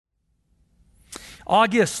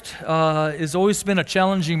August has always been a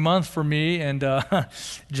challenging month for me, and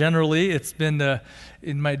generally it's been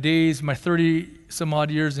in my days, my 30-some-odd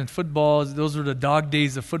years in football, those are the dog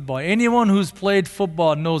days of football. Anyone who's played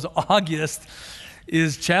football knows August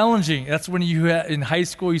is challenging. That's when in high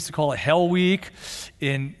school, we used to call it Hell Week.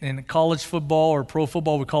 In college football or pro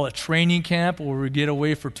football, we call it training camp, where we get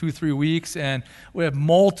away for 2-3 weeks, and we have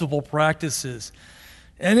multiple practices.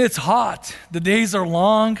 And it's hot. The days are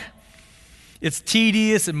long. It's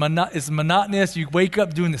tedious, it's monotonous. You wake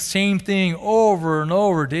up doing the same thing over and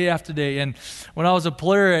over, day after day. And when I was a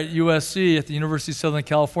player at USC, at the University of Southern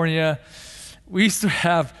California, we used to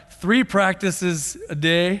have 3 practices a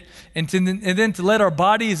day, and then to let our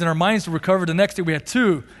bodies and our minds recover the next day, we had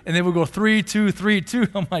 2. And then we'd go 3, 2, 3, 2.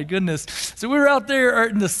 Oh my goodness. So we were out there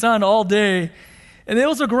in the sun all day, and it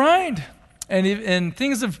was a grind. And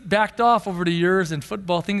things have backed off over the years in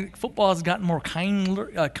football. Football has gotten more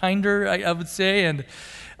kinder, I would say, and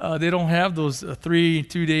they don't have those 2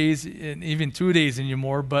 days, and even 2 days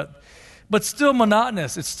anymore. But still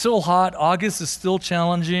monotonous. It's still hot. August is still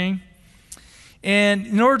challenging. And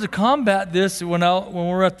in order to combat this, when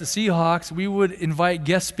we're at the Seahawks, we would invite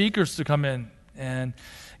guest speakers to come in, and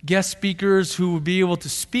guest speakers who would be able to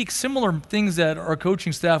speak similar things that our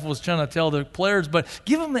coaching staff was trying to tell the players, but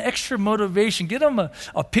give them the extra motivation, give them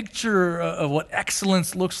a picture of what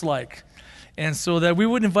excellence looks like. And so that we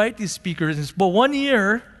would invite these speakers. But one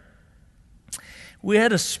year, we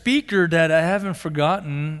had a speaker that I haven't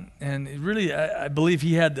forgotten, and really, I believe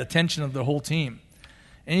he had the attention of the whole team.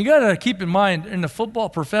 And you got to keep in mind, in the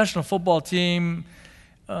professional football team,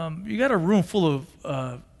 you got a room full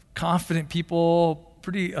of confident people,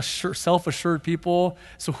 pretty self-assured people.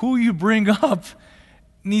 So who you bring up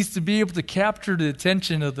needs to be able to capture the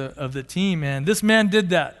attention of the team. And this man did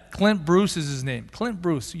that. Clint Bruce is his name. Clint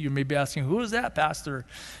Bruce. You may be asking, who is that, Pastor?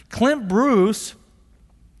 Clint Bruce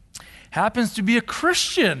happens to be a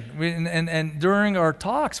Christian. And during our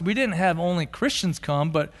talks, we didn't have only Christians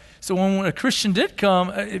come, but so when a Christian did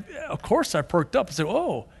come, of course I perked up and said,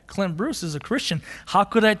 oh, Clint Bruce is a Christian. How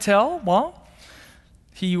could I tell? Well,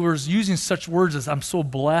 he was using such words as, I'm so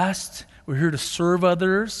blessed, we're here to serve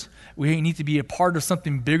others, we need to be a part of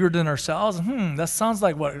something bigger than ourselves. That sounds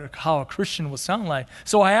like how a Christian would sound like.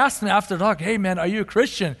 So I asked him after the talk, hey man, are you a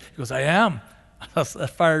Christian? He goes, I am.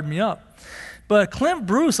 That fired me up. But Clint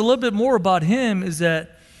Bruce, a little bit more about him is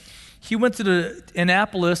that he went to the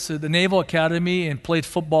Annapolis, the Naval Academy, and played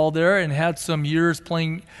football there, and had some years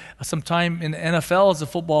playing some time in the NFL as a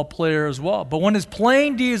football player as well. But when his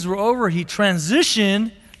playing days were over, he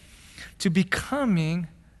transitioned to becoming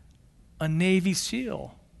a Navy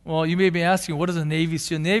SEAL. Well, you may be asking, what is a Navy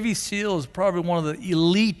SEAL? Navy SEAL is probably one of the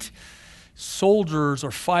elite soldiers or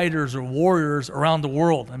fighters or warriors around the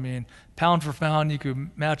world. I mean, pound for pound, you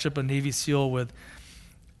could match up a Navy SEAL with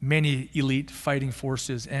many elite fighting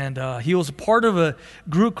forces. And he was a part of a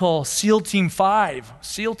group called SEAL Team 5.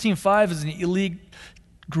 SEAL Team 5 is an elite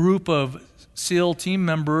group of SEAL team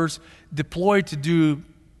members deployed to do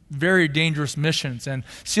very dangerous missions. And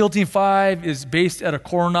SEAL Team 5 is based at a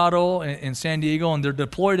Coronado in San Diego, and they're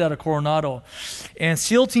deployed at a Coronado. And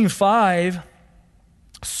SEAL Team 5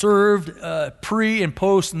 served pre- and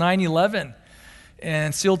post 9/11.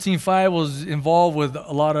 And SEAL Team 5 was involved with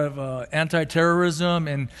a lot of anti-terrorism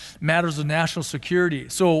and matters of national security.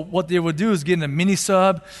 So what they would do is get in a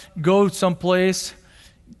mini-sub, go someplace.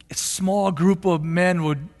 A small group of men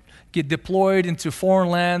would get deployed into foreign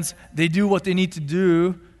lands. They do what they need to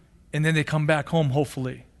do, and then they come back home,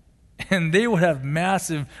 hopefully. And they would have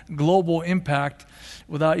massive global impact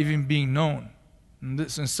without even being known. And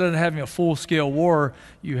instead of having a full-scale war,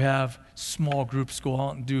 you have small groups go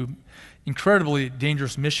out and do incredibly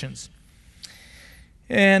dangerous missions.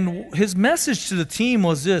 And his message to the team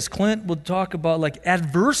was this. Clint would talk about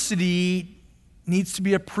adversity needs to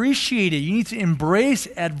be appreciated. You need to embrace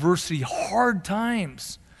adversity, hard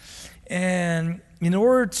times. And in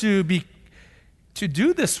order to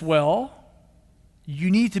do this well,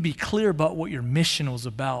 you need to be clear about what your mission was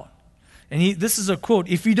about. And this is a quote,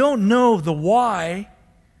 if you don't know the why,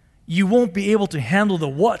 you won't be able to handle the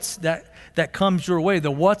what's that comes your way. The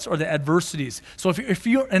what's are the adversities. So if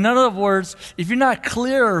you, in other words, if you're not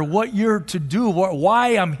clear what you're to do,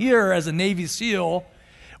 why I'm here as a Navy SEAL,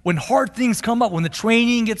 when hard things come up, when the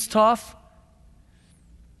training gets tough,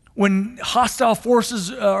 when hostile forces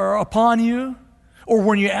are upon you, or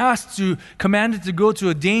when you're commanded to go to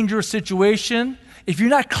a dangerous situation, if you're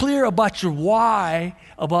not clear about your why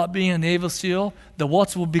about being a Navy SEAL, the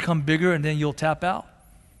what's will become bigger and then you'll tap out.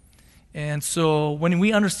 And so when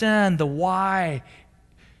we understand the why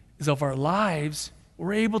of our lives,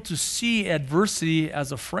 we're able to see adversity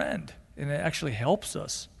as a friend. and it actually helps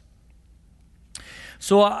us.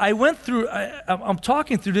 So I went through, I'm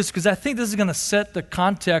talking through this because I think this is going to set the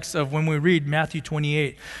context of when we read Matthew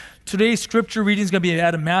 28. Today's scripture reading is going to be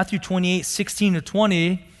out of Matthew 28, 16 to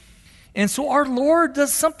 20. And so our Lord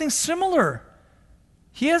does something similar.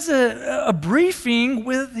 He has a briefing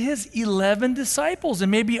with his 11 disciples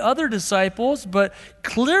and maybe other disciples, but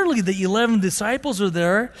clearly the 11 disciples are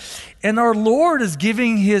there. And our Lord is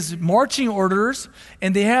giving his marching orders,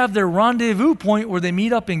 and they have their rendezvous point where they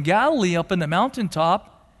meet up in Galilee, up in the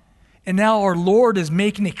mountaintop. And now our Lord is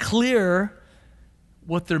making it clear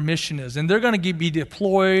what their mission is. And they're going to be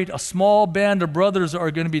deployed. A small band of brothers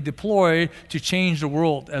are going to be deployed to change the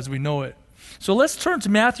world as we know it. So let's turn to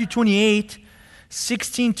Matthew 28,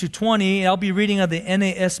 16 to 20. I'll be reading out the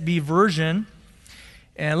NASB version.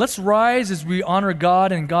 And let's rise as we honor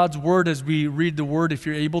God and God's word as we read the word, if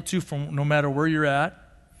you're able to, from no matter where you're at.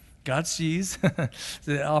 God sees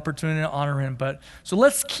the opportunity to honor him. So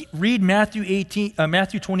let's read Matthew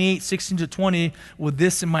 28, 16 to 20 with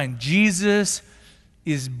this in mind. Jesus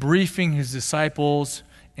is briefing his disciples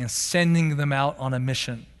and sending them out on a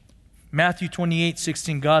mission. Matthew 28,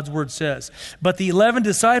 16, God's word says, "But the 11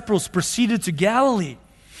 disciples proceeded to Galilee,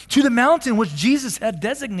 to the mountain which Jesus had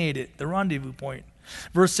designated," the rendezvous point.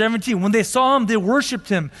 Verse 17, "When they saw him, they worshiped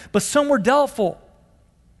him, but some were doubtful.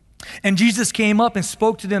 And Jesus came up and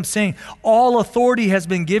spoke to them, saying, 'All authority has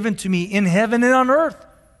been given to me in heaven and on earth.'"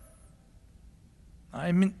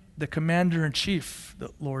 I'm the commander-in-chief,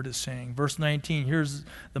 the Lord is saying. Verse 19, here's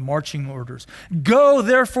the marching orders. "Go,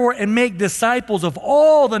 therefore, and make disciples of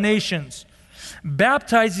all the nations,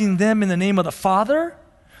 baptizing them in the name of the Father,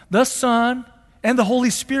 the Son, and the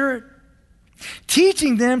Holy Spirit,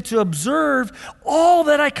 teaching them to observe all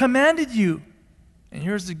that I commanded you." And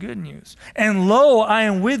here's the good news. "And lo, I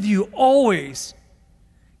am with you always,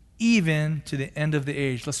 even to the end of the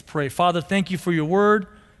age." Let's pray. Father, thank you for your word.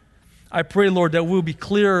 I pray, Lord, that we'll be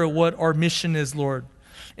clear what our mission is, Lord,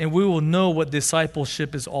 and we will know what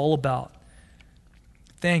discipleship is all about.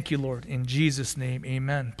 Thank you, Lord. In Jesus' name,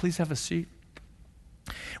 amen. Please have a seat.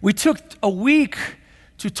 We took a week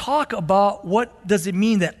to talk about what does it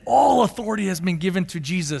mean that all authority has been given to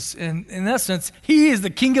Jesus. And in essence, he is the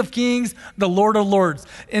King of Kings, the Lord of Lords.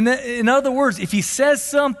 In other words, if he says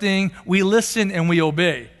something, we listen and we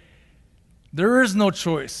obey. There is no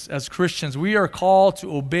choice as Christians. We are called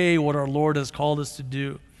to obey what our Lord has called us to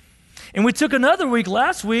do. And we took another week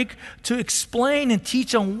last week to explain and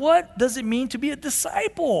teach on what does it mean to be a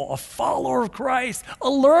disciple, a follower of Christ, a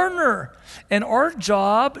learner. And our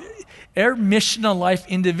job, our mission in life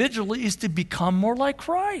individually is to become more like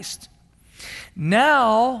Christ.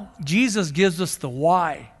 Now, Jesus gives us the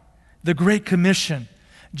why, the Great Commission.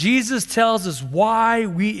 Jesus tells us why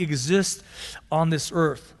we exist on this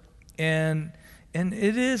earth. And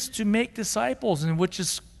it is to make disciples, and what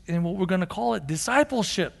we're going to call it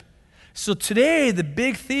discipleship. So today, the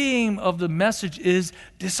big theme of the message is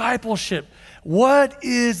discipleship. What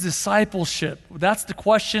is discipleship? That's the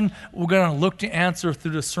question we're going to look to answer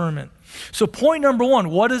through the sermon. So point number one,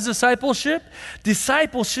 what is discipleship?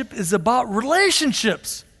 Discipleship is about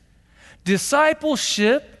relationships.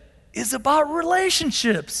 Discipleship is about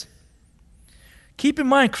relationships. Keep in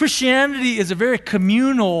mind, Christianity is a very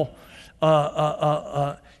communal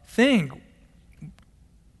thing.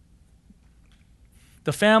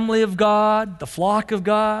 The family of God, the flock of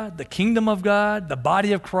God, the kingdom of God, the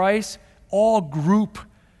body of Christ, all group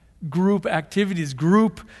activities,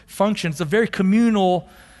 group functions. It's a very communal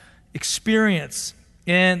experience,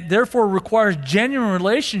 and therefore requires genuine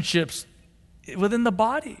relationships within the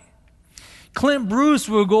body. Clint Bruce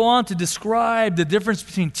will go on to describe the difference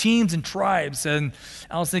between teams and tribes. And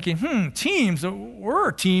I was thinking, teams, we're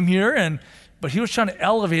a team here. But he was trying to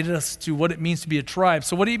elevate us to what it means to be a tribe.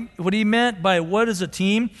 So what he meant by what is a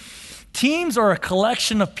team? Teams are a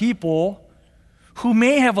collection of people who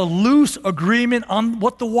may have a loose agreement on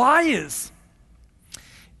what the why is.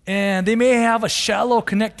 And they may have a shallow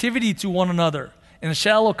connectivity to one another and a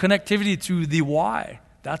shallow connectivity to the why.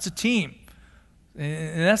 That's a team.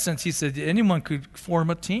 In essence, he said anyone could form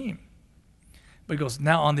a team. But he goes,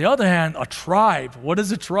 now on the other hand, a tribe. What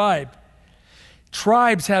is a tribe?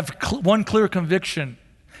 Tribes have one clear conviction.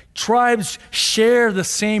 Tribes share the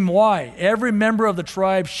same why. Every member of the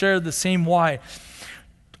tribe shares the same why.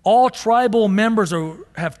 All tribal members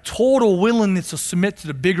have total willingness to submit to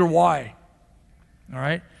the bigger why. All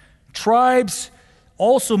right? Tribes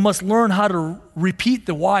also must learn how to repeat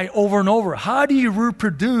the why over and over. How do you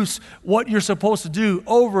reproduce what you're supposed to do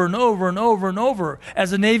over and over and over and over?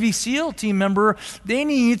 As a Navy SEAL team member, they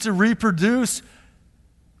need to reproduce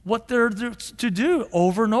what they're to do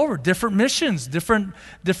over and over. Different missions, different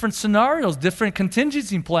scenarios, different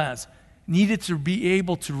contingency plans needed to be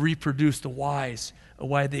able to reproduce the whys of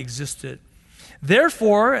why they existed.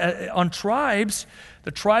 Therefore, on tribes,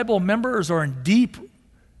 the tribal members are in deep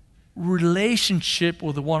relationship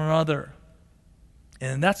with one another.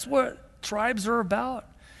 And that's what tribes are about.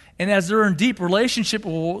 And as they're in deep relationship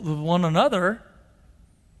with one another,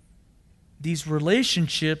 these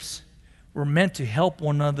relationships were meant to help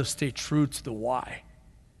one another stay true to the why.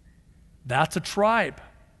 That's a tribe.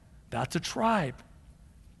 That's a tribe.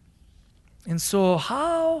 And so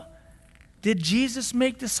how did Jesus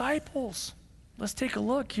make disciples? Let's take a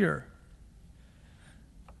look here.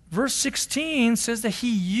 Verse 16 says that he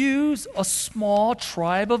used a small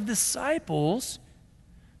tribe of disciples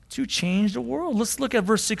to change the world. Let's look at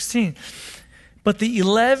verse 16. But the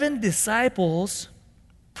 11 disciples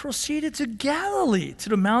proceeded to Galilee, to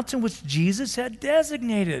the mountain which Jesus had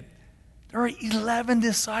designated. There are 11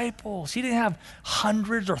 disciples. He didn't have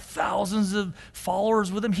hundreds or thousands of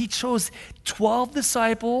followers with him. He chose 12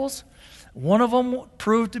 disciples. One of them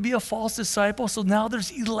proved to be a false disciple, so now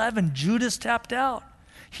there's 11. Judas tapped out.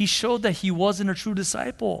 He showed that he wasn't a true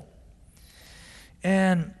disciple.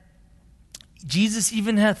 And Jesus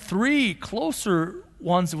even had 3 closer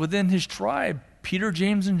ones within his tribe, Peter,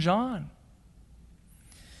 James, and John.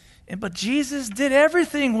 But Jesus did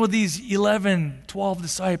everything with these 11, 12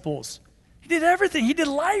 disciples. He did everything. He did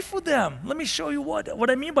life with them. Let me show you what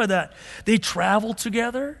I mean by that. They traveled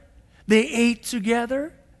together. They ate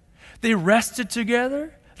together. They rested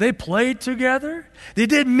together. They played together. They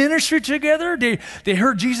did ministry together. They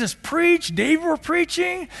heard Jesus preach. They were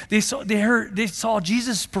preaching. They saw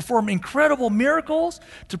Jesus perform incredible miracles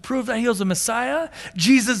to prove that he was the Messiah.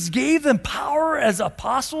 Jesus gave them power as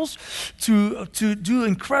apostles to do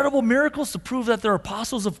incredible miracles to prove that they're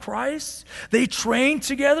apostles of Christ. They trained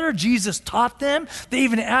together. Jesus taught them. They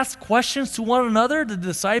even asked questions to one another, the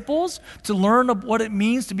disciples, to learn what it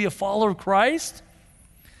means to be a follower of Christ.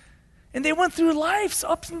 And they went through life's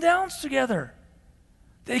ups and downs together.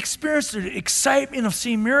 They experienced the excitement of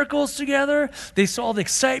seeing miracles together. They saw the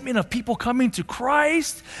excitement of people coming to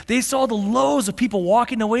Christ. They saw the lows of people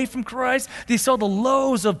walking away from Christ. They saw the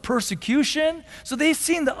lows of persecution. So they've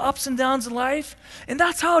seen the ups and downs of life. And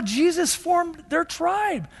that's how Jesus formed their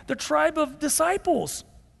tribe, the tribe of disciples.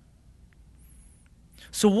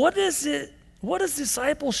 So what is it? What is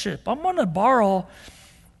discipleship? I'm going to borrow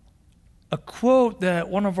a quote that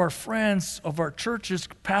one of our friends of our churches,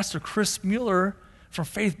 Pastor Chris Mueller from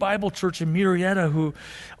Faith Bible Church in Murrieta, who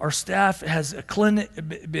our staff has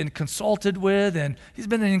been consulted with, and he's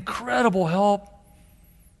been an incredible help.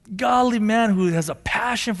 Godly man who has a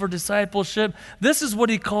passion for discipleship. This is what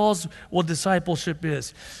he calls what discipleship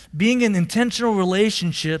is. Being in intentional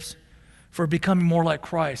relationships for becoming more like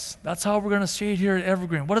Christ. That's how we're going to see it here at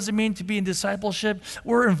Evergreen. What does it mean to be in discipleship?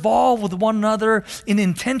 We're involved with one another in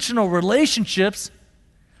intentional relationships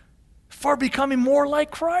for becoming more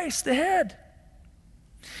like Christ, the head.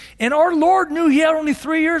 And our Lord knew he had only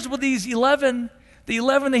 3 years with these 11, the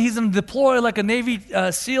 11 that he's going to deploy like a Navy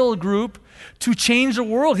SEAL group to change the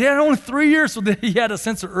world. He had only 3 years, so that he had a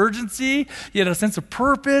sense of urgency. He had a sense of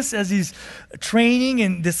purpose as he's training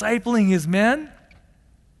and discipling his men.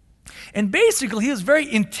 And basically, he was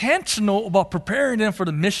very intentional about preparing them for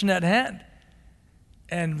the mission at hand.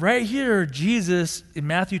 And right here, Jesus, in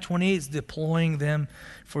Matthew 28, is deploying them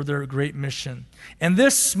for their great mission. And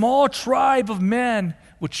this small tribe of men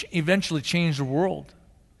would eventually change the world.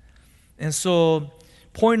 And so,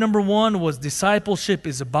 point number 1 was discipleship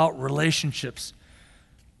is about relationships.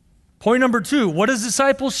 Point number 2, what is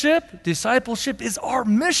discipleship? Discipleship is our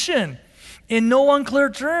mission. In no unclear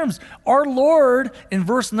terms, our Lord in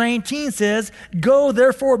verse 19 says, "Go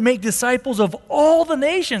therefore make disciples of all the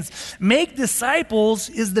nations." Make disciples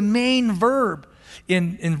is the main verb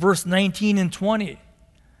in verse 19 and 20.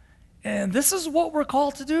 And this is what we're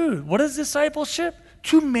called to do. What is discipleship?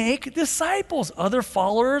 To make disciples, other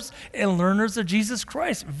followers and learners of Jesus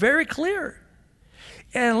Christ. Very clear.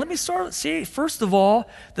 And let me say, first of all,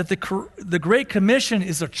 that the Great Commission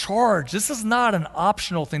is a charge. This is not an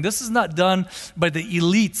optional thing. This is not done by the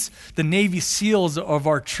elites, the Navy SEALs of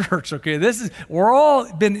our church, okay? We're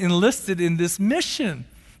all been enlisted in this mission,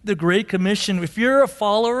 the Great Commission. If you're a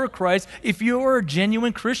follower of Christ, if you're a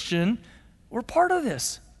genuine Christian, we're part of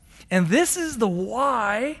this. And this is the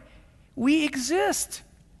why we exist.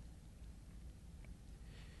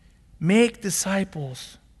 Make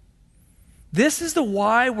disciples. This is the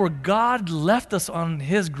why where God left us on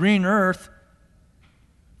his green earth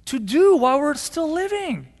to do while we're still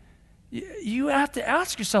living. You have to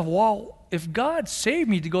ask yourself, well, if God saved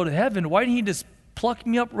me to go to heaven, why didn't he just pluck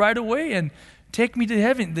me up right away and take me to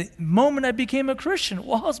heaven the moment I became a Christian?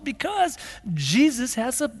 Well, it's because Jesus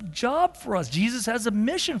has a job for us. Jesus has a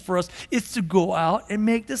mission for us. It's to go out and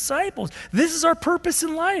make disciples. This is our purpose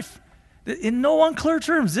in life. In no unclear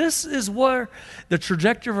terms, this is where the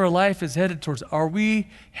trajectory of our life is headed towards. Are we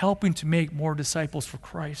helping to make more disciples for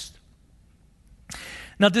Christ?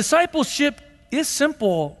 Now, discipleship is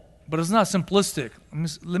simple, but it's not simplistic.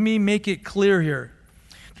 Let me make it clear here.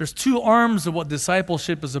 There's two arms of what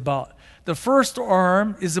discipleship is about. The first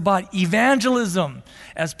arm is about evangelism.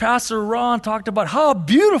 As Pastor Ron talked about, how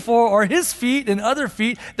beautiful are his feet and other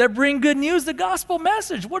feet that bring good news, the gospel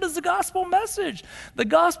message. What is the gospel message? The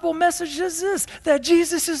gospel message is this, that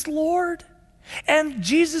Jesus is Lord. And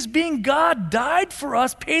Jesus, being God, died for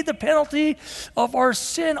us, paid the penalty of our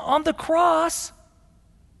sin on the cross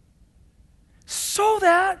so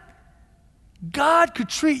that God could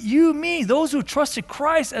treat you, me, those who trusted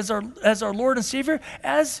Christ as our Lord and Savior,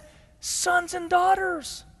 as sons and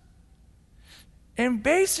daughters. And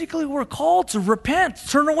basically we're called to repent,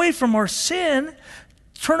 turn away from our sin,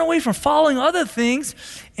 turn away from following other things,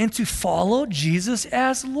 and to follow Jesus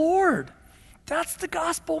as Lord. That's the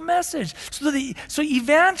gospel message. So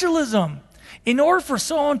evangelism, in order for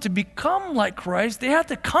someone to become like Christ, they have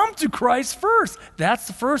to come to Christ first. That's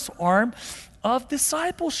the first arm of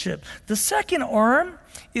discipleship. The second arm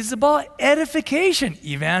is about edification.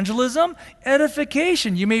 Evangelism,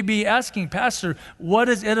 edification. You may be asking, Pastor, what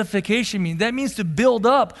does edification mean? That means to build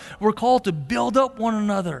up. We're called to build up one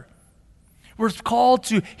another. We're called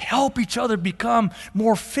to help each other become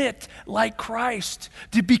more fit like Christ,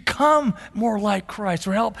 to become more like Christ.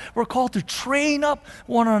 We're called to train up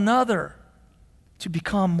one another to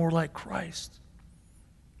become more like Christ.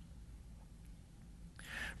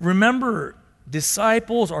 Remember,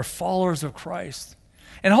 disciples are followers of Christ.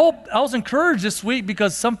 And I was encouraged this week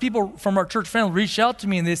because some people from our church family reached out to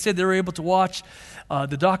me and they said they were able to watch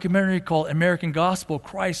the documentary called American Gospel,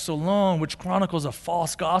 Christ Alone, which chronicles a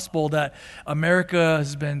false gospel that America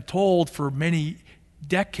has been told for many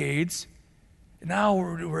decades. And now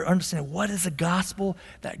we're understanding what is the gospel?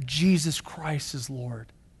 That Jesus Christ is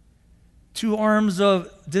Lord. Two arms of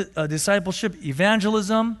discipleship,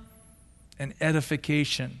 evangelism and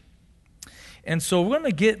edification. And so we're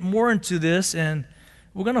going to get more into this, and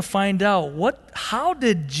we're going to find out how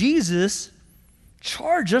did Jesus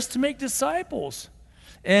charge us to make disciples?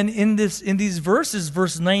 And in these verses,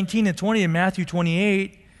 verses 19 and 20 in Matthew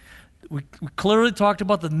 28, we clearly talked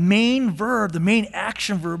about the main verb, the main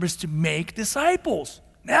action verb is to make disciples.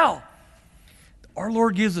 Now, our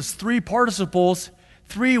Lord gives us three participles,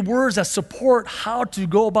 three words that support how to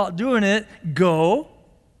go about doing it. Go,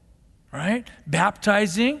 right?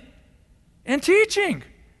 Baptizing, and teaching.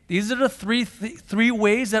 These are the three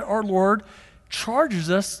ways that our Lord charges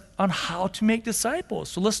us on how to make disciples.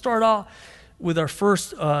 So let's start off with our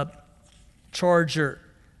first charger.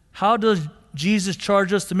 How does Jesus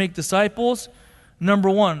charge us to make disciples? Number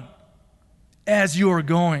one, as you are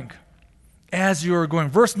going. As you are going.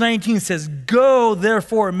 Verse 19 says, go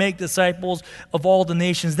therefore and make disciples of all the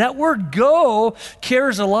nations. That word go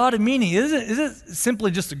carries a lot of meaning. It isn't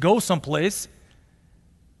simply just to go someplace.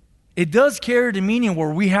 It does carry the meaning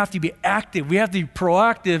where we have to be active. We have to be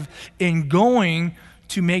proactive in going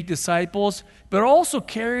to make disciples, but it also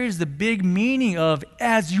carries the big meaning of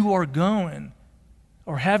as you are going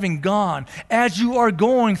or having gone. As you are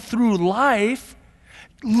going through life,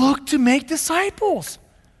 look to make disciples.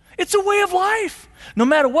 It's a way of life. No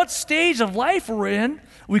matter what stage of life we're in,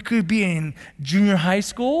 we could be in junior high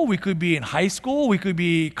school, we could be in high school, we could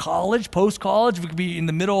be college, post-college, we could be in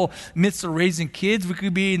the midst of raising kids, we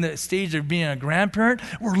could be in the stage of being a grandparent.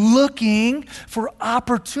 We're looking for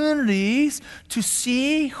opportunities to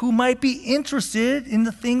see who might be interested in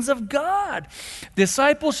the things of God.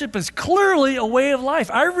 Discipleship is clearly a way of life.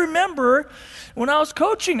 I remember when I was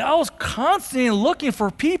coaching, I was constantly looking for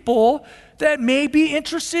people that may be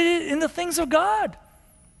interested in the things of God.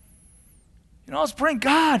 I was praying,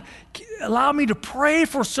 God, allow me to pray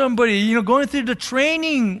for somebody, going through the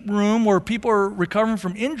training room where people are recovering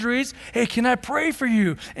from injuries. Hey, can I pray for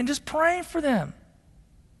you? And just praying for them.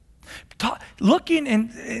 Looking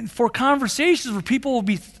and for conversations where people will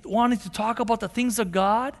be wanting to talk about the things of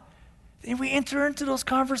God. And we enter into those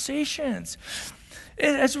conversations.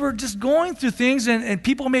 As we're just going through things and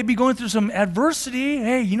people may be going through some adversity,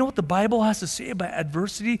 hey, you know what the Bible has to say about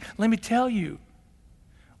adversity? Let me tell you.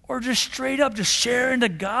 Or just straight up, just sharing the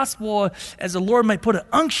gospel as the Lord might put an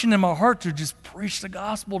unction in my heart to just preach the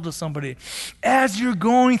gospel to somebody. As you're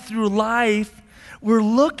going through life, we're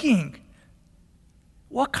looking.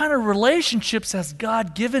 What kind of relationships has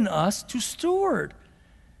God given us to steward?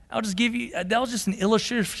 I'll just give you, that was just an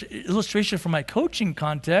illustration from my coaching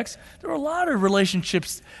context. There were a lot of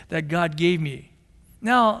relationships that God gave me.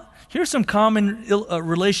 Now, here's some common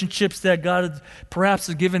relationships that God perhaps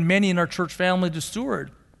has given many in our church family to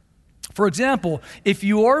steward. For example, if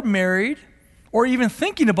you are married or even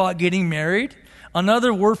thinking about getting married,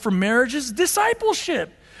 another word for marriage is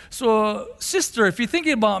discipleship. So, sister, if you're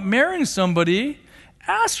thinking about marrying somebody,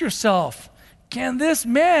 ask yourself, can this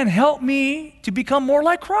man help me to become more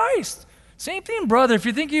like Christ? Same thing, brother. If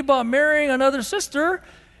you're thinking about marrying another sister,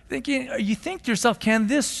 you think to yourself, can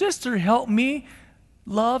this sister help me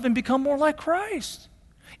love and become more like Christ?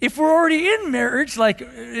 If we're already in marriage, like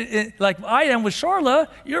I am with Charla,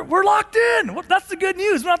 we're locked in. Well, that's the good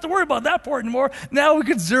news. We don't have to worry about that part anymore. Now we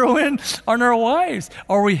can zero in on our wives.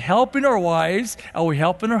 Are we helping our wives? Are we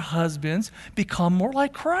helping our husbands become more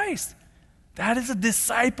like Christ? That is a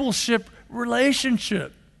discipleship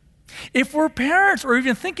relationship. If we're parents or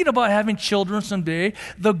even thinking about having children someday,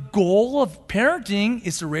 the goal of parenting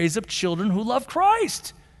is to raise up children who love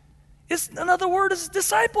Christ. Another word is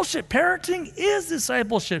discipleship. Parenting is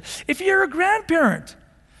discipleship. If you're a grandparent,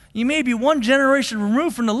 you may be one generation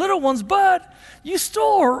removed from the little ones, but you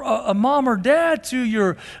still are a mom or dad to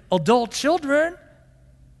your adult children.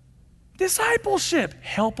 Discipleship.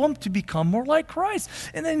 Help them to become more like Christ.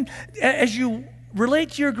 And then as you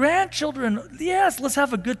relate to your grandchildren, yes, let's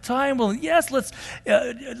have a good time. Well, yes,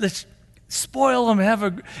 let's spoil them,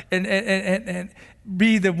 and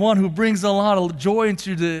be the one who brings a lot of joy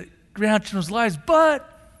into the grandchildren's lives, but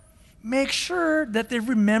make sure that they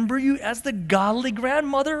remember you as the godly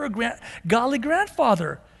grandmother or godly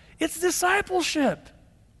grandfather. It's discipleship.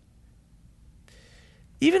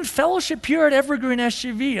 Even fellowship here at Evergreen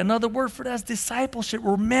SGV, another word for that is discipleship.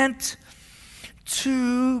 We're meant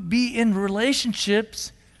to be in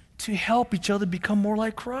relationships to help each other become more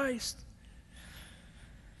like Christ.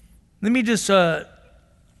 Let me just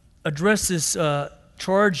address this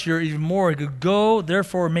charge here even more. Go,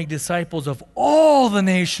 therefore, make disciples of all the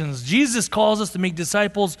nations. Jesus calls us to make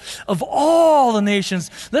disciples of all the nations.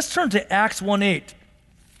 Let's turn to Acts 1:8.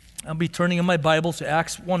 I'll be turning in my Bible to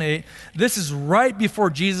Acts 1:8. This is right before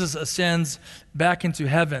Jesus ascends back into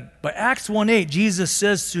heaven. But Acts 1:8, Jesus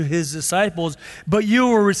says to his disciples, "But you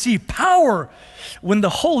will receive power when the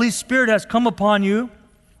Holy Spirit has come upon you,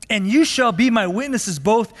 and you shall be my witnesses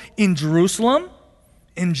both in Jerusalem,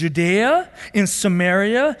 in Judea, in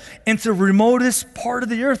Samaria, and to the remotest part of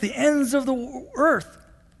the earth, the ends of the earth."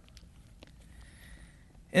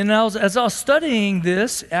 And as I was studying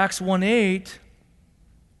this, Acts 1:8,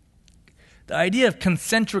 the idea of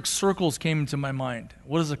concentric circles came into my mind.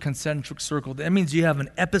 What is a concentric circle? That means you have an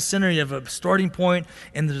epicenter, you have a starting point,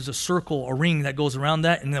 and there's a circle, a ring that goes around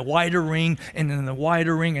that, and the wider ring, and then the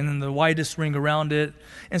wider ring, and then the widest ring around it.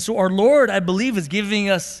 And so our Lord, I believe, is giving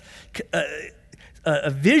us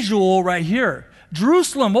a visual right here.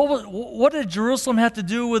 Jerusalem, what did Jerusalem have to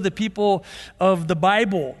do with the people of the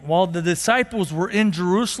Bible? Well, the disciples were in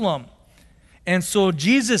Jerusalem. And so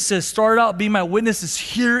Jesus says, start out, be my witnesses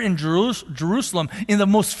here in Jerusalem, in the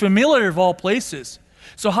most familiar of all places.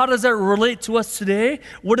 So how does that relate to us today?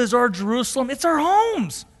 What is our Jerusalem? It's our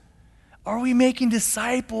homes. Are we making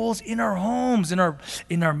disciples in our homes, in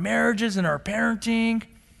our marriages, in our parenting,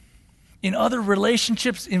 in other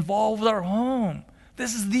relationships involved with our home?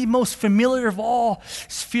 This is the most familiar of all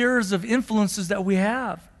spheres of influences that we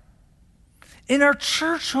have. In our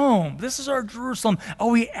church home, this is our Jerusalem. Are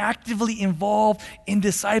we actively involved in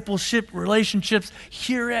discipleship relationships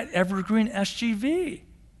here at Evergreen SGV?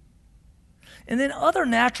 And then other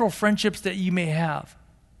natural friendships that you may have.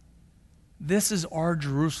 This is our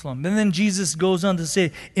Jerusalem. And then Jesus goes on to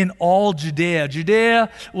say, in all Judea. Judea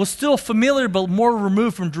was still familiar, but more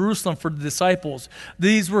removed from Jerusalem for the disciples.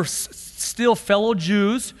 These were still fellow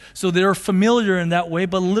Jews, so they were familiar in that way,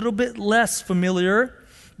 but a little bit less familiar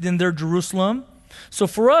than their Jerusalem. So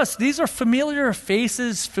for us, these are familiar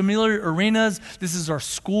faces, familiar arenas. This is our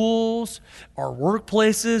schools, our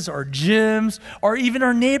workplaces, our gyms, or even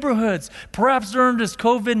our neighborhoods. Perhaps during this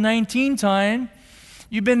COVID-19 time,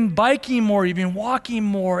 you've been biking more, you've been walking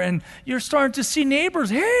more, and you're starting to see neighbors.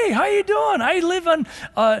 Hey, how you doing? I live on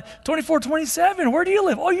 2427. Where do you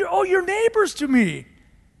live? Oh, you're neighbors to me.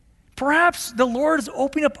 Perhaps the Lord is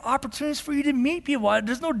opening up opportunities for you to meet people.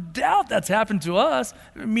 There's no doubt that's happened to us,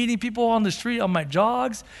 meeting people on the street on my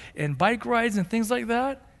jogs and bike rides and things like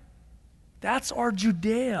that. That's our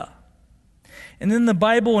Judea. And then the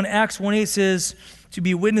Bible in Acts 1:8 says to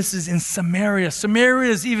be witnesses in Samaria. Samaria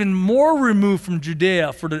is even more removed from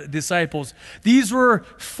Judea for the disciples. These were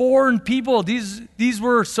foreign people. These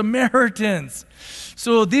were Samaritans.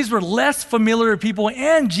 So these were less familiar people,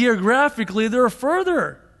 and geographically they're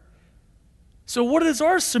further. So what is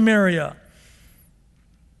our Samaria?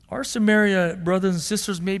 Our Samaria, brothers and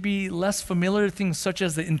sisters, may be less familiar to things such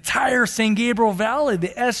as the entire San Gabriel Valley, the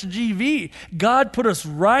SGV. God put us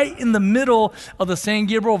right in the middle of the San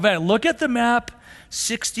Gabriel Valley. Look at the map,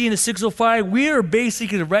 16 to 605. We are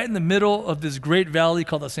basically right in the middle of this great valley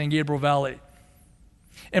called the San Gabriel Valley.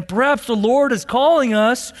 And perhaps the Lord is calling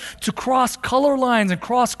us to cross color lines and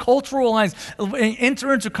cross cultural lines and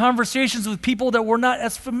enter into conversations with people that we're not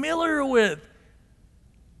as familiar with.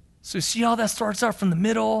 So you see how that starts out from the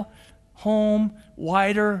middle, home,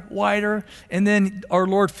 wider, and then our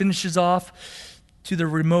Lord finishes off to the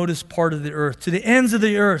remotest part of the earth, to the ends of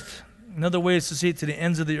the earth. Another way is to say it, to the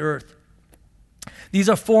ends of the earth. These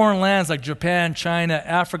are foreign lands like Japan, China,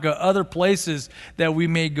 Africa, other places that we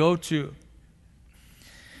may go to.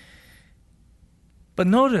 But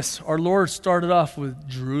notice, our Lord started off with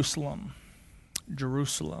Jerusalem.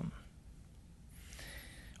 Jerusalem.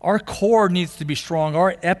 Our core needs to be strong.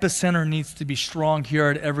 Our epicenter needs to be strong here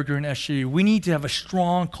at Evergreen SGU. We need to have a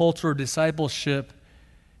strong culture of discipleship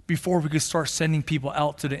before we can start sending people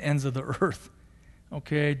out to the ends of the earth.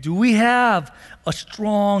 Okay? Do we have a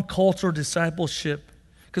strong culture of discipleship?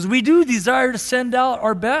 Because we do desire to send out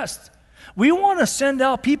our best. We want to send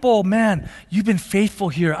out people, man, you've been faithful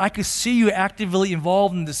here. I could see you actively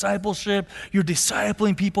involved in discipleship. You're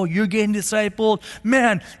discipling people. You're getting discipled.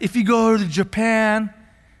 Man, if you go to Japan,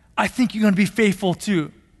 I think you're going to be faithful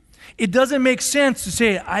too. It doesn't make sense to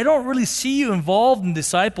say, I don't really see you involved in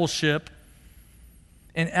discipleship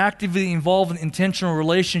and actively involved in intentional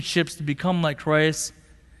relationships to become like Christ,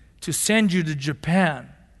 to send you to Japan.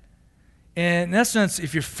 And in essence,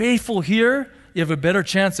 if you're faithful here, you have a better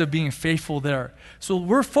chance of being faithful there. So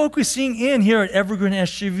we're focusing in here at Evergreen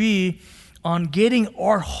SGV on getting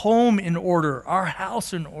our home in order, our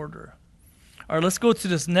house in order. All right, let's go to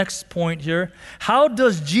this next point here. How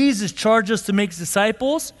does Jesus charge us to make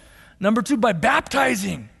disciples? Number 2, by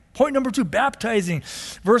baptizing. Point number 2, baptizing.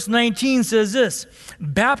 Verse 19 says this,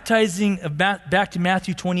 baptizing, back to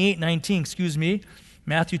Matthew 28:19,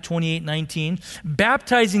 Matthew 28:19,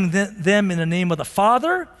 baptizing them in the name of the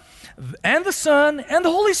Father and the Son and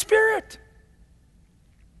the Holy Spirit.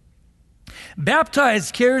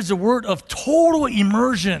 Baptized carries the word of total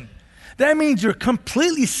immersion. That means you're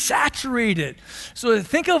completely saturated. So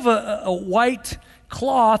think of a white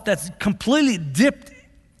cloth that's completely dipped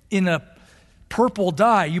in a purple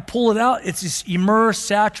dye. You pull it out, it's just immersed,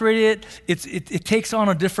 saturated. It takes on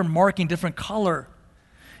a different marking, different color.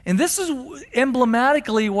 And this is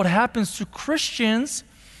emblematically what happens to Christians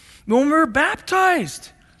when we're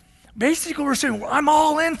baptized. Basically, we're saying, I'm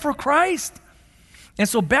all in for Christ. And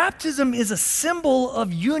so baptism is a symbol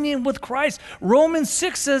of union with Christ. Romans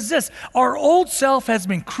 6 says this, our old self has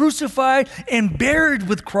been crucified and buried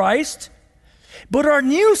with Christ, but our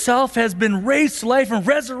new self has been raised to life and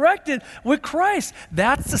resurrected with Christ.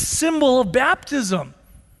 That's the symbol of baptism.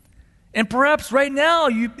 And perhaps right now,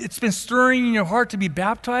 it's been stirring in your heart to be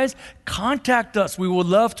baptized. Contact us. We would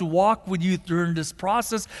love to walk with you during this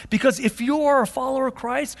process, because if you are a follower of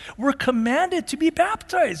Christ, we're commanded to be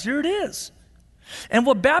baptized. Here it is. And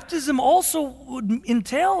what baptism also would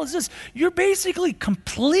entail is this. You're basically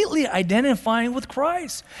completely identifying with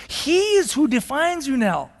Christ. He is who defines you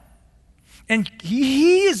now. And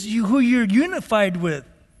He is who you're unified with.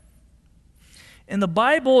 In the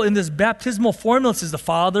Bible, in this baptismal formula, it says the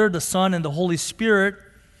Father, the Son, and the Holy Spirit.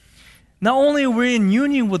 Not only are we in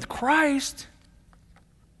union with Christ,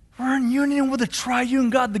 we're in union with the triune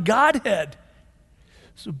God, the Godhead.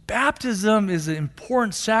 So baptism is an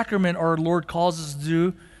important sacrament our Lord calls us to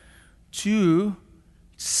do to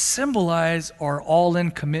symbolize our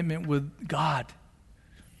all-in commitment with God.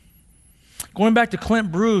 Going back to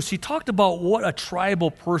Clint Bruce, he talked about what a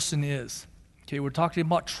tribal person is. Okay, we're talking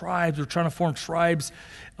about tribes. We're trying to form tribes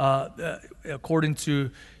according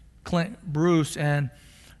to Clint Bruce. And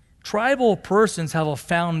tribal persons have a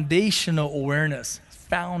foundational awareness.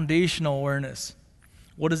 Foundational awareness.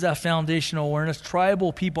 What is that foundational awareness?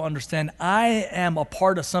 Tribal people understand, I am a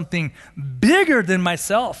part of something bigger than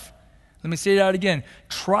myself. Let me say that again.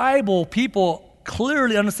 Tribal people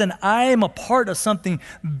clearly understand, I am a part of something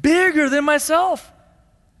bigger than myself.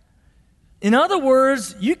 In other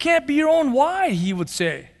words, you can't be your own why, he would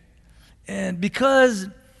say. And because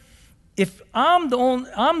if I'm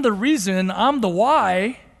the reason, I'm the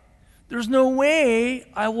why, there's no way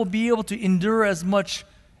I will be able to endure as much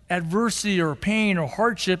adversity or pain or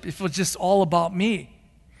hardship if it was just all about me.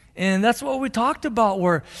 And that's what we talked about,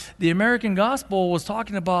 where the American gospel was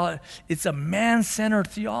talking about it's a man-centered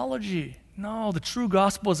theology. No, the true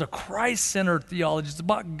gospel is a Christ-centered theology. It's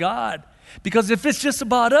about God. Because if it's just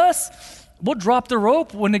about us, We'll drop the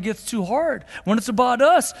rope when it gets too hard. When it's about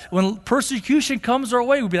us, when persecution comes our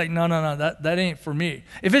way, we'll be like, no, that ain't for me.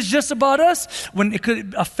 If it's just about us, when it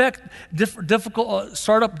could affect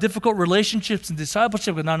start up difficult relationships and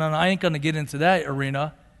discipleship, no, I ain't going to get into that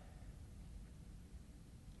arena.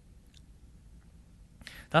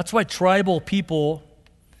 That's why tribal people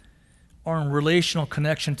are in relational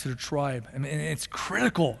connection to the tribe. I mean, it's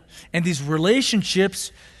critical. And these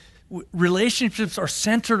relationships are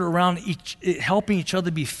centered around helping each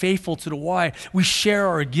other be faithful to the why. We share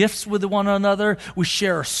our gifts with one another. We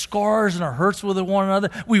share our scars and our hurts with one another.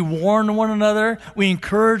 We warn one another. We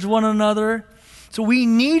encourage one another. So we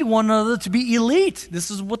need one another to be elite.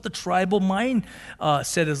 This is what the tribal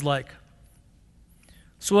mindset is like.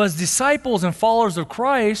 So as disciples and followers of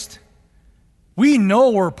Christ, we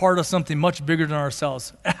know we're part of something much bigger than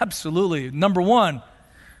ourselves. Absolutely. Number one,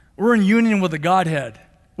 we're in union with the Godhead.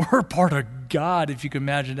 We're part of God, if you can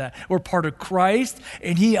imagine that. We're part of Christ,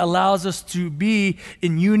 and He allows us to be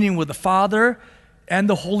in union with the Father and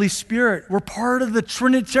the Holy Spirit. We're part of the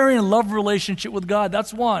Trinitarian love relationship with God.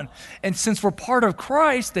 That's one. And since we're part of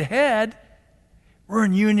Christ, the head, we're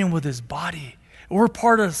in union with His body. We're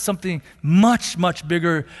part of something much, much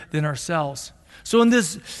bigger than ourselves. So in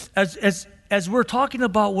this, as we're talking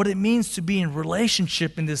about what it means to be in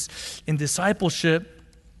relationship in discipleship,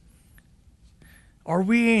 are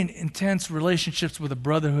we in intense relationships with a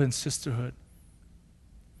brotherhood and sisterhood?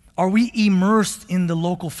 Are we immersed in the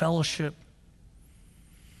local fellowship?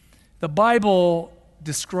 The Bible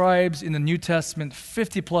describes in the New Testament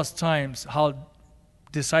 50 plus times how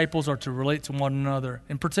disciples are to relate to one another,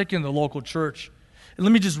 in particular in the local church. And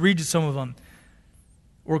let me just read you some of them.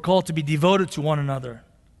 We're called to be devoted to one another.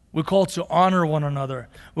 We're called to honor one another.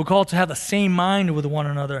 We're called to have the same mind with one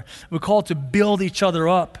another. We're called to build each other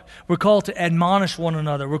up. We're called to admonish one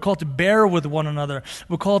another. We're called to bear with one another.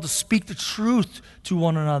 We're called to speak the truth to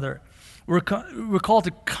one another. We're called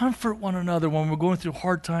to comfort one another when we're going through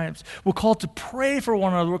hard times. We're called to pray for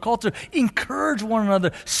one another. We're called to encourage one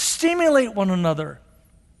another, stimulate one another.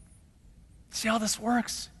 See how this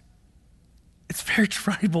works? It's very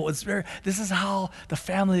tribal. This is how the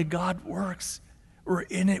family of God works. We're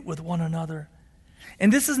in it with one another.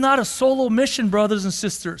 And this is not a solo mission, brothers and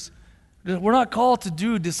sisters. We're not called to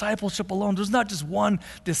do discipleship alone. There's not just one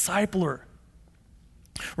discipler.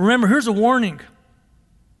 Remember, here's a warning.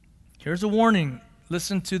 Here's a warning.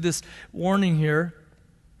 Listen to this warning here.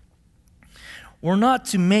 We're not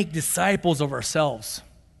to make disciples of ourselves.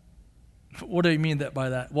 What do you mean by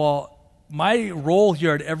that? Well, my role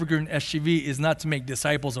here at Evergreen SGV is not to make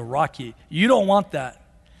disciples of Rocky. You don't want that.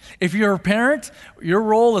 If you're a parent, your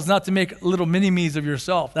role is not to make little mini-me's of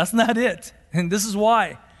yourself. That's not it. And this is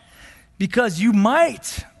why. Because you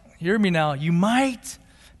might, hear me now, you might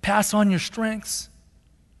pass on your strengths,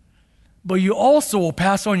 but you also will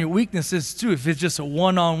pass on your weaknesses too if it's just a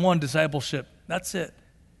one-on-one discipleship. That's it.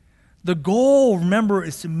 The goal, remember,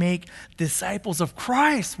 is to make disciples of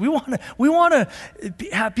Christ. We want to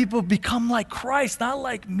have people become like Christ, not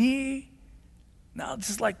like me. Not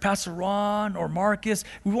just like Pastor Ron or Marcus.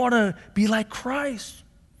 We want to be like Christ.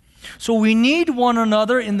 So we need one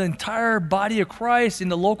another in the entire body of Christ, in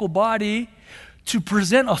the local body, to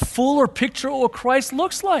present a fuller picture of what Christ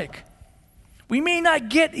looks like. We may not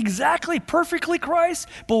get exactly perfectly Christ,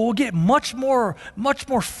 but we'll get much more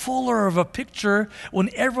fuller of a picture when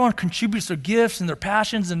everyone contributes their gifts and their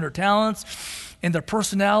passions and their talents and their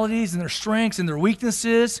personalities and their strengths and their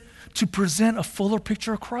weaknesses to present a fuller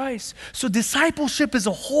picture of Christ. So discipleship is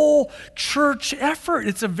a whole church effort.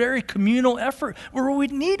 It's a very communal effort where we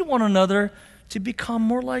need one another to become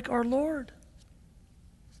more like our Lord.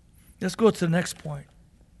 Let's go to the next point.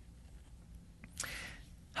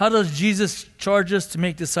 How does Jesus charge us to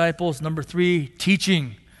make disciples? Number 3,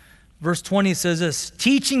 teaching. Verse 20 says this,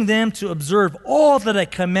 teaching them to observe all that I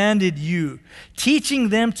commanded you. Teaching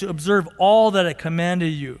them to observe all that I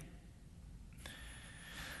commanded you.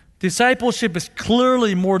 Discipleship is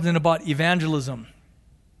clearly more than about evangelism.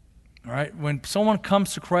 All right, when someone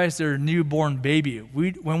comes to Christ, they're a newborn baby.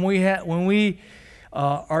 When we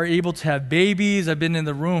are able to have babies, I've been in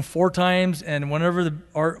the room 4 times, and whenever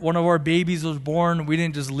one of our babies was born, we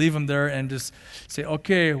didn't just leave them there and just say,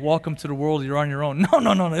 "Okay, welcome to the world. You're on your own."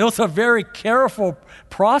 No. It was a very careful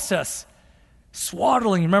process.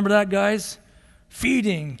 Swaddling, remember that, guys?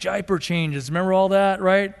 Feeding, diaper changes, remember all that,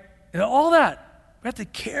 right? And all that. We have to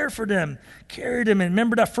care for them, carry them. And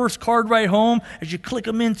remember that first car ride home as you click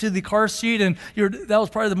them into the car seat, and that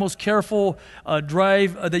was probably the most careful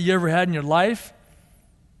drive that you ever had in your life.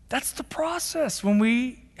 That's the process when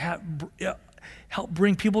we help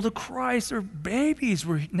bring people to Christ. They're babies.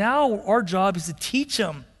 Now our job is to teach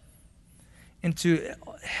them. and to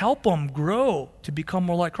help them grow to become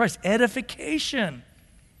more like Christ. Edification.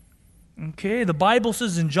 Okay, the Bible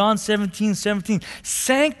says in John 17:17,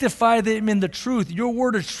 sanctify them in the truth. Your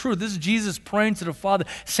word is truth. This is Jesus praying to the Father.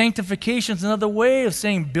 Sanctification is another way of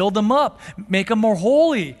saying build them up, make them more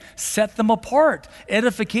holy, set them apart.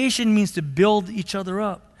 Edification means to build each other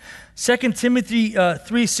up. 2 Timothy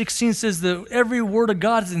 3:16 says that every word of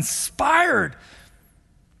God is inspired.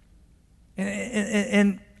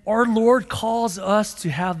 And our Lord calls us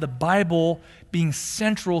to have the Bible being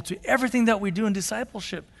central to everything that we do in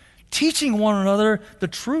discipleship, teaching one another the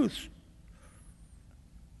truth.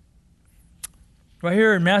 Right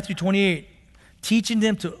here in Matthew 28, teaching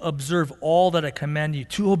them to observe all that I command you,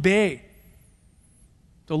 to obey.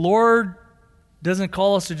 The Lord doesn't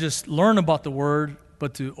call us to just learn about the word,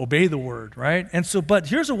 but to obey the word, right? And so, but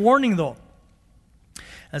here's a warning though.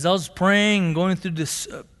 As I was praying and going through this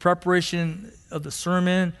preparation of the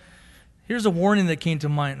sermon, here's a warning that came to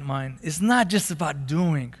my mind. It's not just about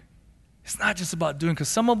doing. It's not just about doing, because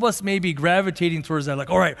some of us may be gravitating towards that, like,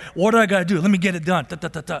 all right, what do I got to do? Let me get it done.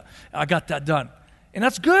 I got that done. And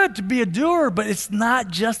that's good to be a doer, but it's not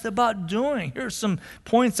just about doing. Here are some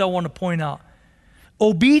points I want to point out.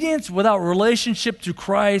 Obedience without relationship to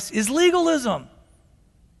Christ is legalism.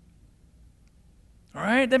 All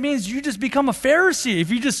right? That means you just become a Pharisee.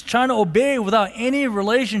 If you're just trying to obey without any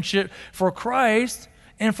relationship for Christ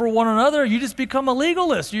and for one another, you just become a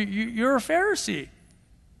legalist. You're a Pharisee.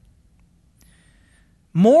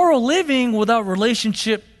 Moral living without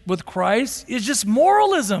relationship with Christ is just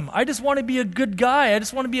moralism. I just want to be a good guy. I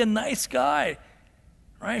just want to be a nice guy.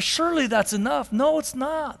 Right? Surely that's enough. No, it's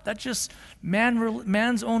not. That's just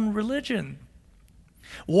man's own religion.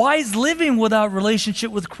 Wise living without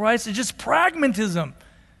relationship with Christ is just pragmatism.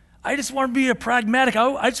 I just want to be a pragmatic.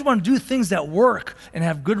 I just want to do things that work and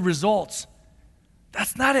have good results.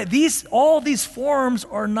 That's not it. All these forms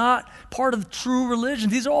are not part of true religion.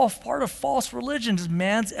 These are all part of false religion, just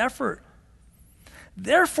man's effort.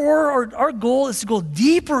 Therefore, our goal is to go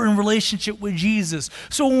deeper in relationship with Jesus.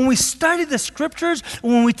 So when we study the Scriptures,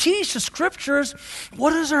 when we teach the Scriptures,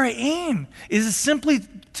 what is our aim? Is it simply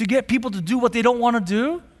to get people to do what they don't want to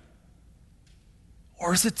do?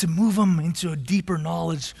 Or is it to move them into a deeper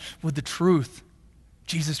knowledge with the truth,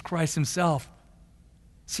 Jesus Christ himself?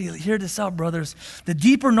 See, hear this out, brothers. The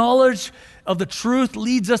deeper knowledge of the truth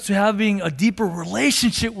leads us to having a deeper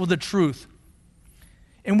relationship with the truth,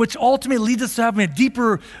 and which ultimately leads us to having a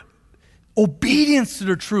deeper obedience to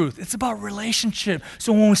the truth. It's about relationship.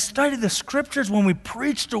 So when we study the Scriptures, when we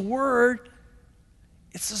preach the Word,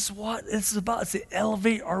 it's just what it's about. It's to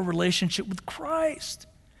elevate our relationship with Christ.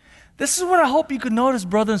 This is what I hope you could notice,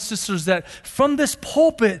 brothers and sisters, that from this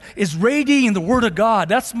pulpit is radiating the Word of God.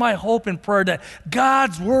 That's my hope and prayer, that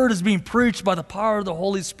God's Word is being preached by the power of the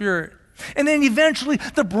Holy Spirit. And then eventually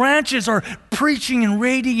the branches are preaching and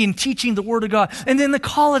radiating and teaching the Word of God. And then the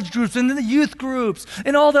college groups, and then the youth groups,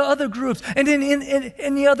 and all the other groups, and then in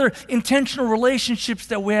any other intentional relationships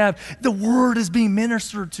that we have, the Word is being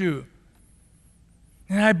ministered to.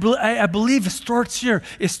 And I believe it starts here.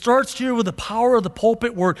 It starts here with the power of the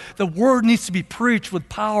pulpit, where the Word needs to be preached with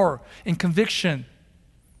power and conviction,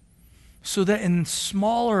 so that in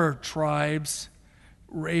smaller tribes,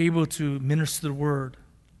 we're able to minister the Word.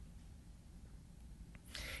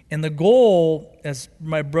 And the goal, as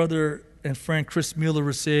my brother and friend Chris Mueller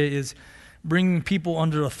would say, is bringing people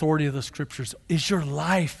under the authority of the Scriptures. Is your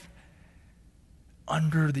life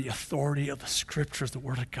under the authority of the Scriptures, the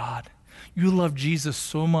Word of God? You love Jesus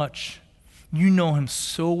so much, you know him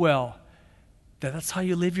so well, that's how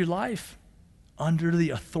you live your life, under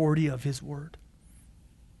the authority of his Word.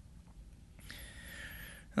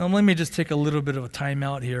 Now, let me just take a little bit of a time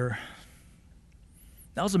out here.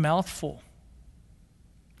 That was a mouthful.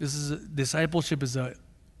 Discipleship is an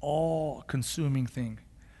all-consuming thing.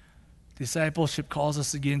 Discipleship calls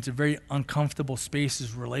us to get into very uncomfortable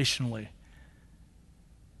spaces relationally.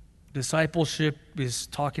 Discipleship is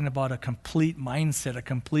talking about a complete mindset, a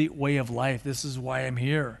complete way of life. This is why I'm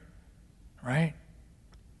here, right?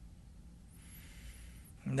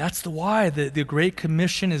 And that's the why. The Great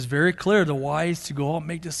Commission is very clear. The why is to go out and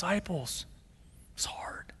make disciples. It's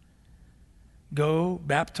hard. Go,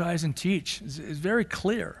 baptize, and teach. It's very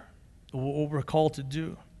clear what we're called to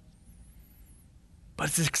do. But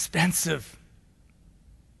it's expensive.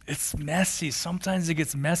 It's messy. Sometimes it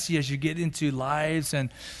gets messy as you get into lives,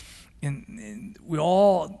 and we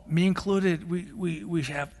all, me included, we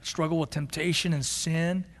have struggled with temptation and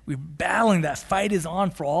sin. We're battling. That fight is on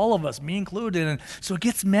for all of us, me included. And so it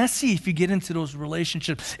gets messy if you get into those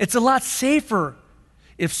relationships. It's a lot safer.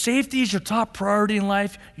 If safety is your top priority in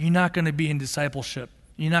life, you're not going to be in discipleship.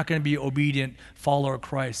 You're not going to be an obedient follower of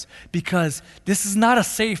Christ, because this is not a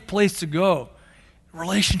safe place to go.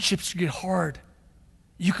 Relationships get hard.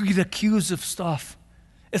 You could get accused of stuff.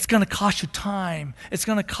 It's going to cost you time. It's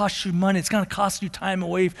going to cost you money. It's going to cost you time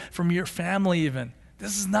away from your family even.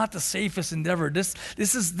 This is not the safest endeavor.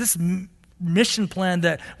 This mission plan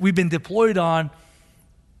that we've been deployed on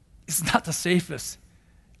is not the safest.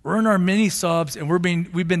 We're in our mini subs, and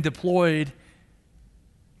we've been deployed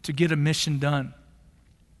to get a mission done.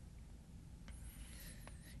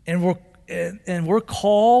 And we're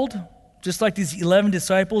called, just like these 11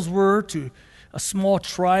 disciples were, to a small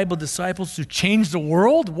tribe of disciples to change the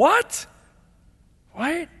world. What?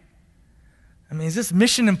 Right? I mean, is this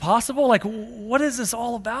mission impossible? Like, what is this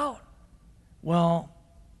all about? Well,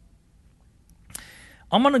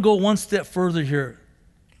 I'm going to go one step further here,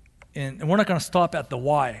 and we're not going to stop at the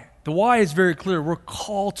why. The why is very clear. We're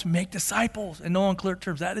called to make disciples in no unclear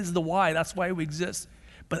terms. That is the why. That's why we exist.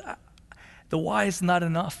 But the why is not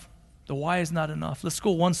enough. The why is not enough. Let's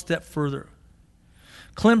go one step further.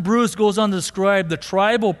 Clint Bruce goes on to describe the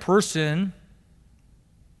tribal person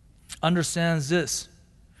understands this.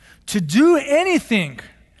 To do anything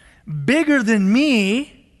bigger than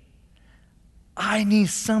me, I need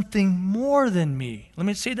something more than me. Let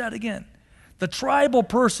me say that again. The tribal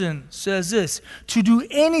person says this: to do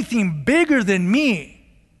anything bigger than me,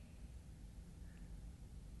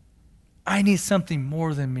 I need something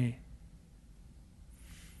more than me.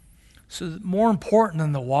 So more important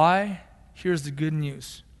than the why, here's the good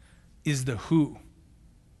news, is the who.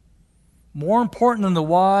 More important than the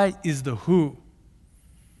why is the who.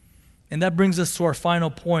 And that brings us to our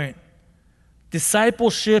final point.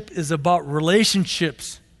 Discipleship is about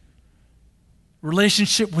relationships.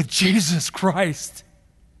 Relationship with Jesus Christ.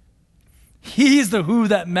 He's the who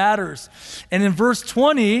that matters. And in verse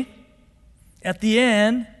 20, at the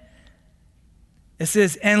end, it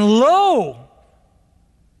says, and lo,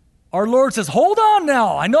 our Lord says, hold on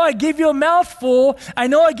now. I know I gave you a mouthful. I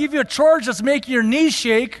know I gave you a charge that's making your knees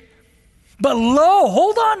shake. But lo,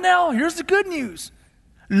 hold on now. Here's the good news.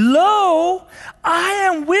 Lo, I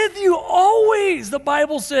am with you always, the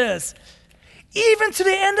Bible says, even to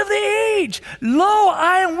the end of the age. Lo,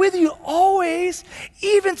 I am with you always,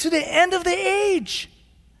 even to the end of the age.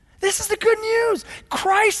 This is the good news.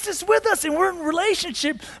 Christ is with us, and we're in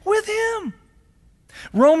relationship with Him.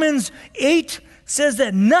 Romans 8 says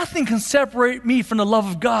that nothing can separate me from the love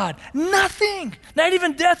of God. Nothing, not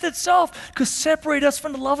even death itself, could separate us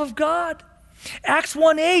from the love of God. Acts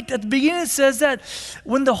 1:8 at the beginning says that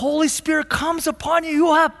when the Holy Spirit comes upon you,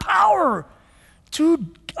 you'll have power to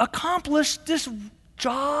accomplish this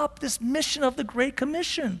job, this mission of the Great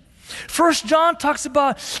Commission. 1 John talks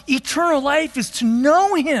about eternal life is to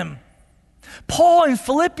know Him. Paul in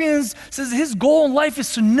Philippians says his goal in life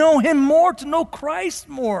is to know Him more, to know Christ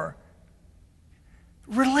more.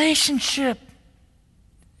 Relationship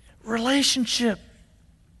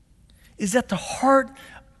is at the heart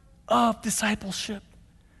of discipleship.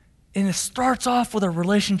 And it starts off with a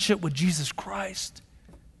relationship with Jesus Christ.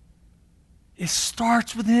 It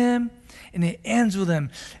starts with Him and it ends with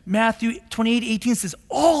Him. Matthew 28:18 says,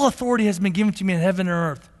 all authority has been given to me in heaven and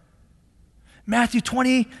earth. Matthew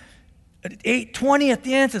 28:20 at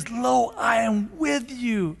the end says, lo, I am with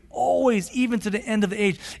you always, even to the end of the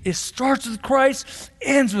age. It starts with Christ,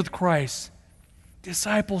 ends with Christ.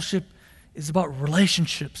 Discipleship is about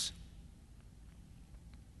relationships.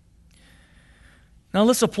 Now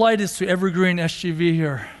let's apply this to Evergreen SGV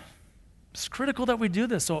here. It's critical that we do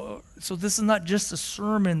this. So this is not just a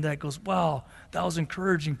sermon that goes, wow, that was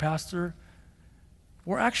encouraging, Pastor.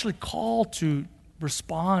 We're actually called to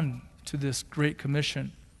respond to this Great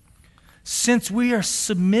Commission. Since we are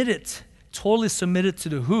totally submitted to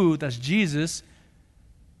the who, that's Jesus,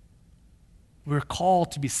 we're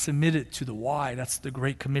called to be submitted to the why. That's the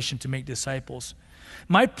Great Commission, to make disciples.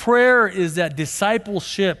 My prayer is that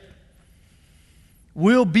discipleship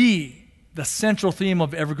will be the central theme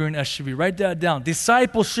of Evergreen SGV. Write that down.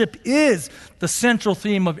 Discipleship is the central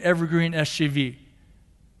theme of Evergreen SGV.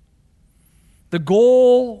 The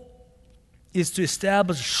goal is to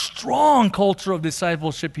establish a strong culture of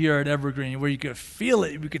discipleship here at Evergreen, where you could feel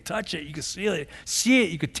it, you could touch it, you could see it,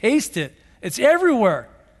 you could taste it. It's everywhere.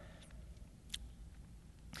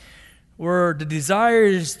 Where the desire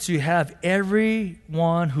is to have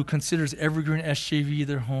everyone who considers Evergreen SGV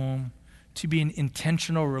their home to be in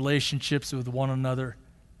intentional relationships with one another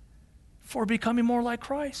for becoming more like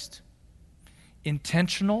Christ.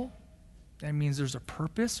 Intentional, that means there's a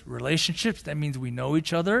purpose. Relationships, that means we know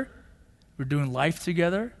each other. We're doing life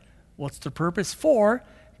together. What's the purpose? For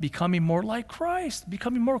becoming more like Christ,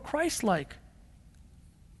 becoming more Christ-like.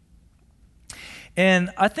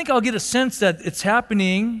 And I think I'll get a sense that it's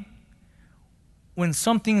happening when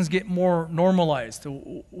some things get more normalized.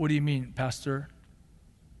 What do you mean, Pastor?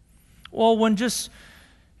 Well, when just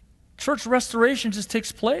church restoration just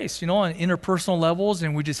takes place, on interpersonal levels,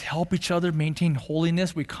 and we just help each other maintain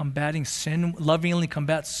holiness. We combating sin, lovingly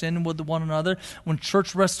combat sin with one another. When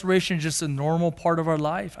church restoration is just a normal part of our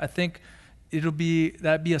life, I think that'd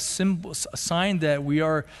be a symbol, a sign that we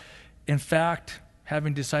are, in fact,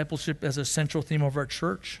 having discipleship as a central theme of our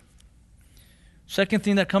church. Second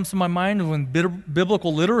thing that comes to my mind is when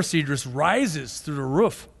biblical literacy just rises through the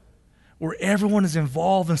roof, where everyone is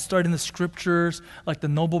involved in studying the scriptures, like the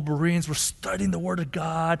noble Bereans. We're studying the Word of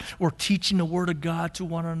God. We're teaching the Word of God to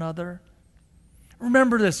one another.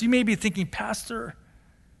 Remember this. You may be thinking, Pastor,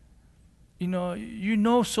 you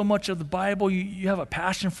know so much of the Bible. You have a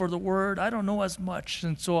passion for the Word. I don't know as much,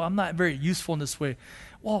 and so I'm not very useful in this way.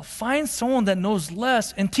 Well, find someone that knows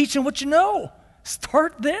less and teach them what you know.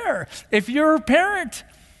 Start there. If you're a parent,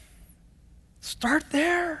 start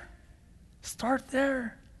there. Start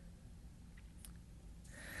there.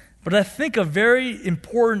 But I think a very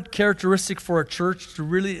important characteristic for a church to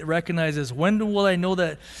really recognize is, when will I know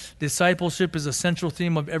that discipleship is a central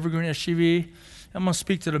theme of Evergreen SGV? I'm going to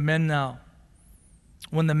speak to the men now.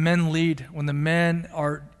 When the men lead, when the men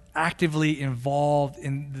are actively involved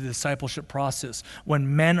in the discipleship process,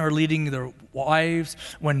 when men are leading their wives,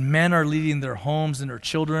 when men are leading their homes and their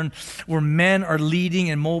children, where men are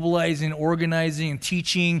leading and mobilizing, organizing, and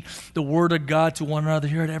teaching the Word of God to one another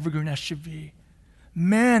here at Evergreen SGV.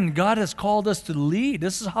 Men, God has called us to lead.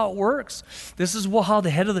 This is how it works. This is how the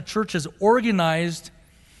head of the church has organized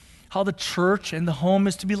how the church and the home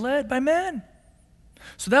is to be led by men.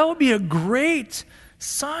 So that would be a great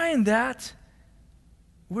sign that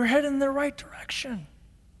we're heading in the right direction.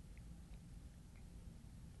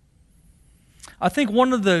 I think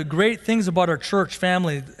one of the great things about our church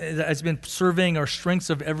family that has been surveying our strengths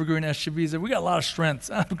of Evergreen SGV is that we got a lot of strengths.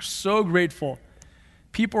 I'm so grateful.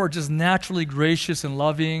 People are just naturally gracious and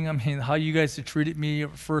loving. I mean, how you guys have treated me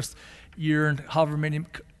over the first year and however many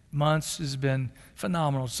months has been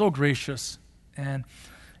phenomenal. So gracious. And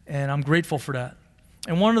I'm grateful for that.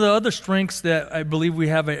 And one of the other strengths that I believe we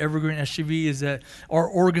have at Evergreen SGV is that our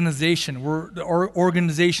organization, our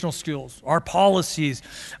organizational skills, our policies,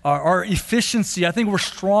 our efficiency. I think we're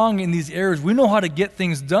strong in these areas. We know how to get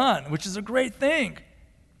things done, which is a great thing.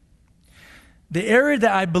 The area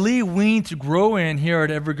that I believe we need to grow in here at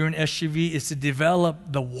Evergreen SGV is to develop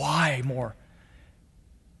the why more.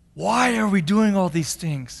 Why are we doing all these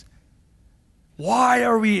things? Why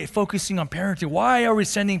are we focusing on parenting? Why are we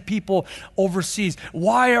sending people overseas?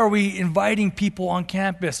 Why are we inviting people on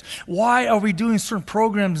campus? Why are we doing certain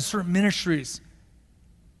programs and certain ministries?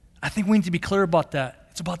 I think we need to be clear about that.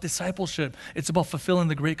 It's about discipleship. It's about fulfilling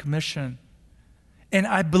the Great Commission. And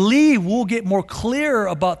I believe we'll get more clear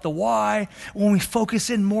about the why when we focus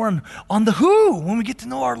in more on the who, when we get to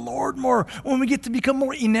know our Lord more, when we get to become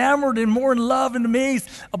more enamored and more in love and amazed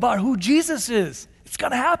about who Jesus is. It's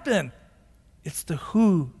going to happen. It's the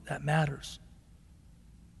who that matters.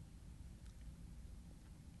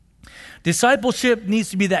 Discipleship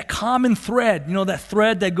needs to be that common thread, that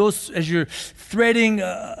thread that goes as you're threading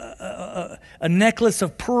a necklace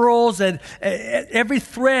of pearls. That every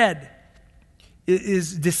thread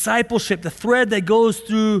is discipleship. The thread that goes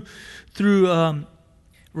through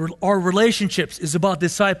our relationships is about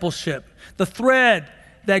discipleship. The thread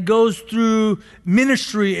that goes through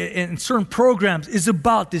ministry and certain programs is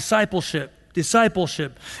about discipleship.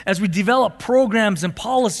 As we develop programs and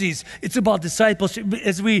policies, it's about discipleship.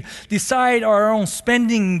 As we decide our own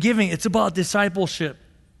spending and giving, it's about discipleship.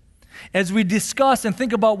 As we discuss and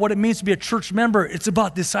think about what it means to be a church member, it's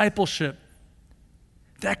about discipleship.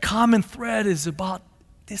 That common thread is about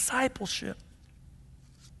discipleship.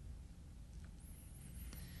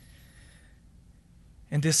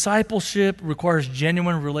 And discipleship requires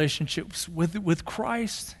genuine relationships with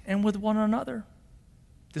Christ and with one another.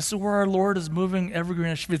 This is where our Lord is moving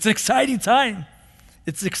Evergreen. It's an exciting time.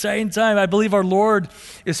 It's an exciting time. I believe our Lord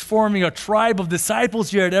is forming a tribe of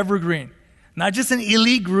disciples here at Evergreen. Not just an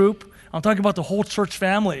elite group. I'm talking about the whole church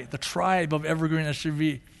family, the tribe of Evergreen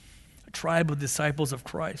SGV, a tribe of disciples of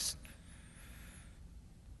Christ.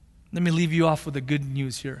 Let me leave you off with the good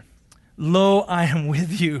news here. Lo, I am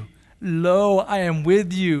with you. Lo, I am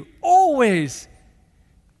with you always,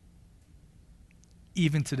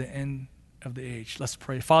 even to the end of the age. Let's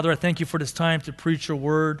pray. Father, I thank you for this time to preach your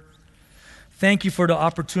word. Thank you for the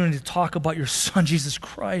opportunity to talk about your Son, Jesus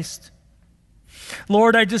Christ.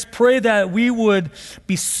 Lord, I just pray that we would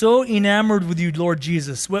be so enamored with you, Lord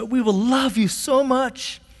Jesus. We will love you so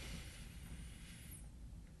much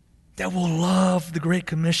that will love the Great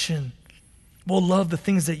Commission. We'll love the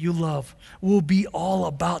things that you love. We'll be all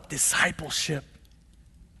about discipleship.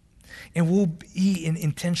 And we'll be in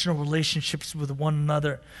intentional relationships with one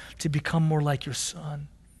another to become more like your Son.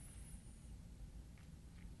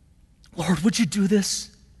 Lord, would you do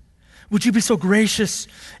this? Would you be so gracious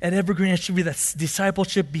at Evergreen HTV that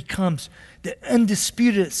discipleship becomes the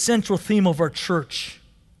undisputed central theme of our church?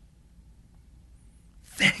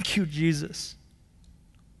 Thank you, Jesus.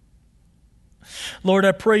 Lord,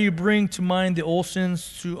 I pray you bring to mind the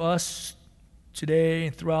Olsons to us today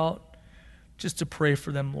and throughout, just to pray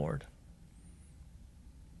for them, Lord.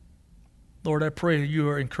 Lord, I pray you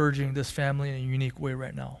are encouraging this family in a unique way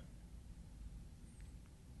right now.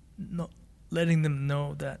 No, letting them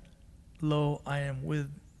know that, lo, I am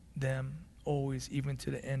with them always, even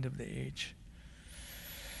to the end of the age.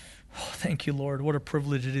 Oh, thank you, Lord. What a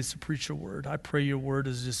privilege it is to preach your word. I pray your word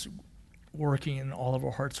is just working in all of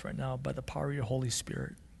our hearts right now by the power of your Holy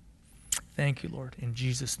Spirit. Thank you, Lord. In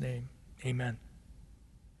Jesus' name, amen.